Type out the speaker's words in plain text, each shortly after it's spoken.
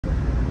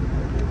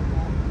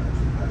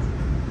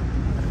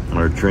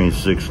Our train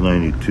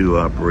 692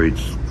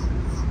 operates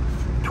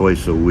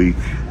twice a week.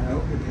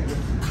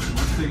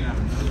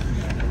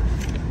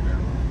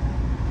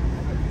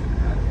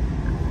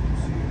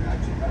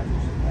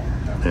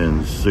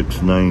 And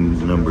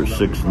number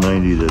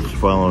 690 that's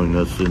following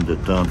us into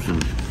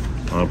Thompson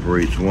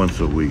operates once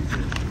a week.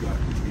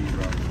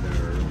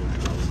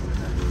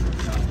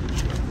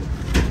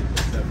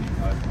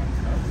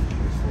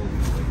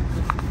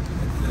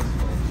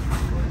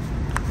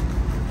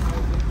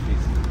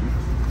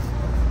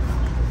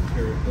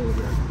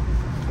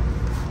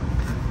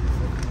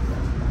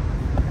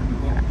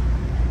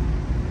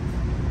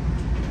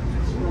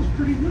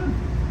 Pretty good.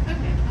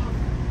 Okay.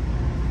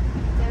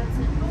 That's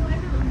it. Oh, I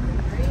know.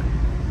 Right?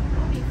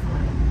 I'll be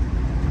fine.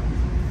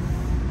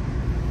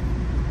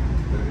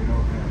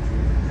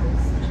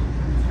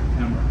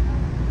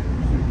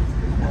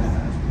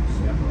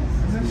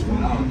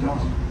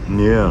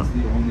 Yeah.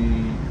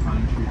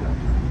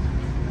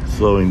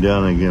 Slowing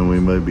down again,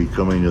 we might be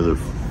coming to the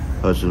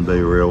Hudson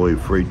Bay Railway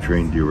freight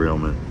train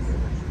derailment.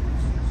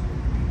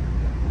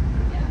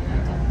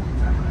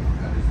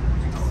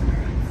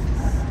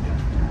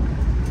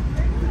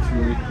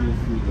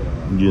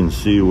 You can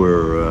see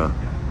where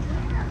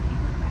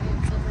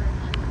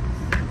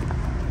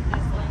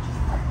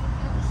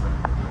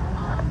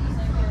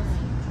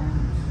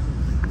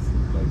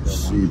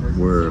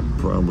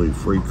probably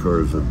freight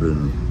cars have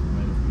been.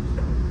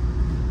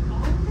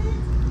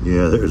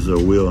 Yeah, there's a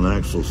wheel and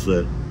axle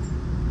set.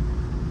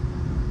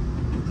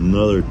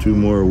 Another 2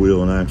 more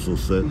wheel and axle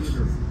sets.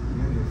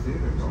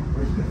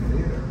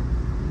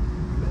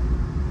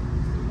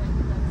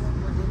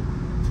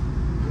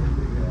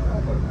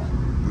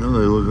 No,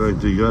 they look like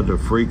they got the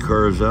freight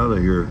cars out of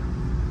here.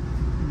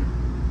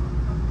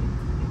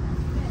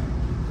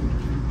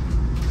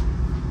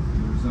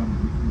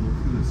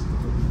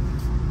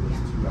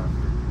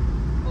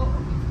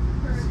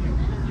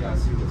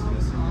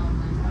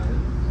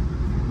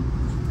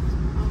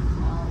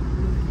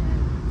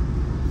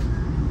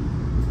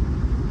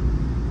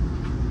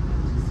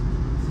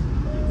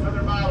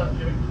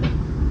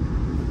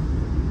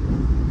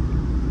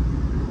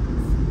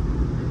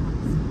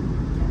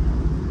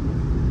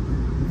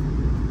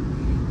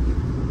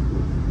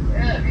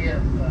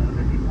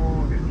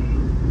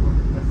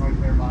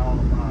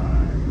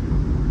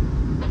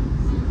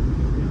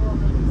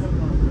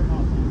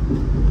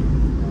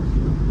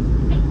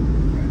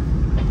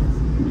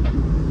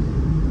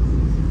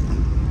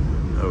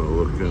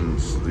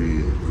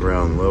 The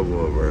ground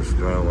level of our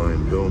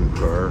Skyline dome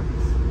car,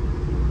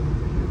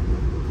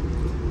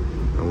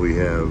 and we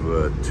have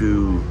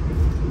 2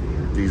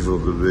 Diesel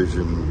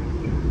Division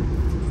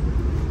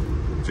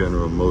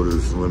General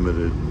Motors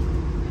Limited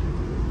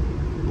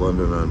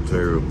London,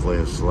 Ontario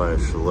plant /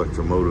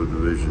 Electromotive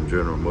Division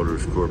General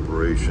Motors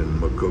Corporation,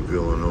 McCook,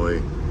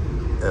 Illinois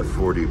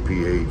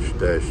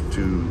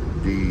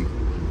F40PH-2D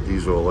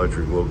diesel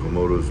electric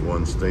locomotives,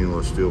 1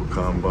 stainless steel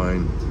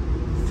combine,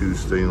 2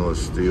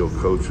 stainless steel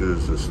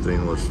coaches, a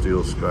stainless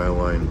steel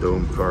Skyline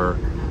dome car,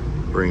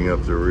 bringing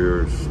up the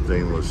rear,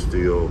 stainless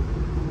steel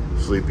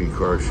sleeping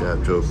car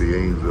Chateau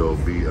Bienville,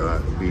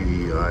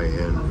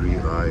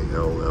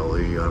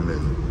 B-E-I-N-V-I-L-L-E. I'm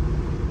in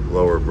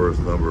lower berth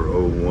number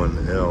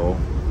 01L.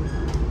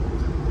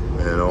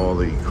 And all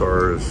the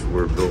cars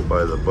were built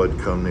by the Bud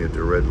Company at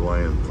the Red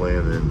Lion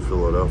plant in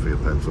Philadelphia,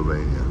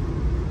 Pennsylvania.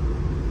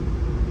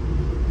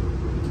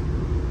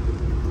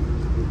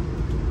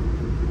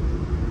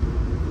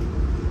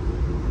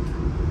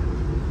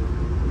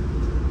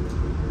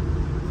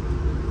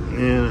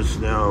 And it's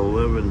now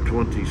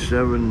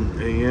 11:27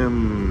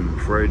 a.m.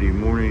 Friday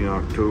morning,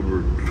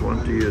 October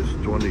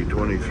 20th,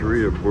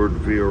 2023, aboard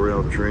Via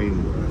Rail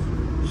train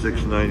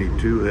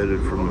 692, headed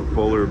from the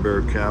polar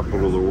bear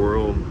capital of the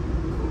world,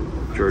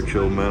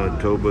 Churchill,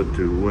 Manitoba,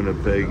 to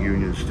Winnipeg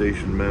Union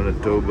Station,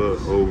 Manitoba,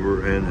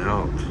 over and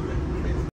out.